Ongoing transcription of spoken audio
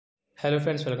Hello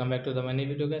friends, welcome back to the many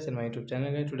video guys in my YouTube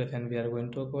channel guys. Today friend we are going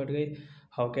to talk about guys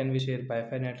how can we share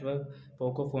Wi-Fi network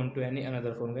Poco phone to any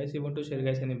another phone guys. You want to share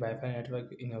guys any Wi-Fi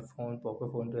network in your phone,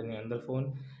 Poco phone to any other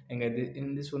phone, and guys,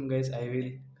 in this one guys I will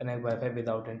connect Wi-Fi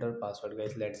without enter password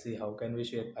guys. Let's see how can we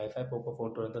share Wi-Fi Poco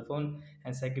phone to another phone,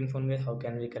 and second phone guys how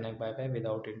can we connect Wi-Fi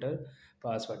without enter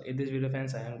password. In this video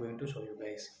friends I am going to show you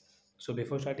guys. So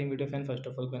before starting video fan, first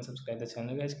of all go and subscribe the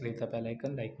channel guys, click the bell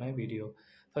icon, like my video.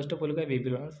 First of all guys we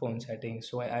will on phone settings.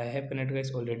 So I have connected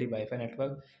guys already Wi-Fi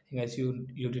network, and guys you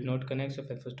did not connect, so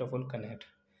first of all connect.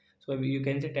 So you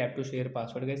can say tap to share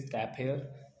password guys, tap here,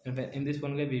 and in this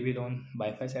one guys we will on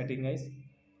Wi-Fi setting guys,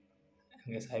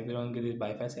 and guys I will on this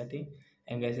Wi-Fi setting,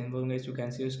 and guys in one guys you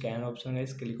can see scan option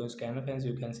guys, click on scan of, and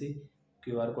you can see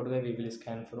QR code guys we will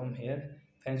scan from here.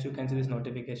 Friends you can see this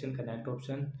notification connect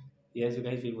option. Yes you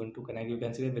guys we want to connect, you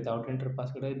can see without enter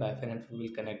password guys Wi-Fi network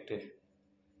will connect it.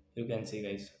 You can see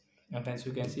guys, and friends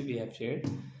you can see we have shared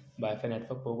Wi-Fi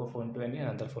network Poco phone to any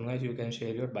another phone guys. You can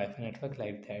share your Wi-Fi network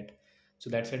like that. So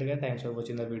that's it guys, thanks for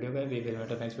watching the video guys, we will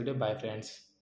meet on next video. Bye friends.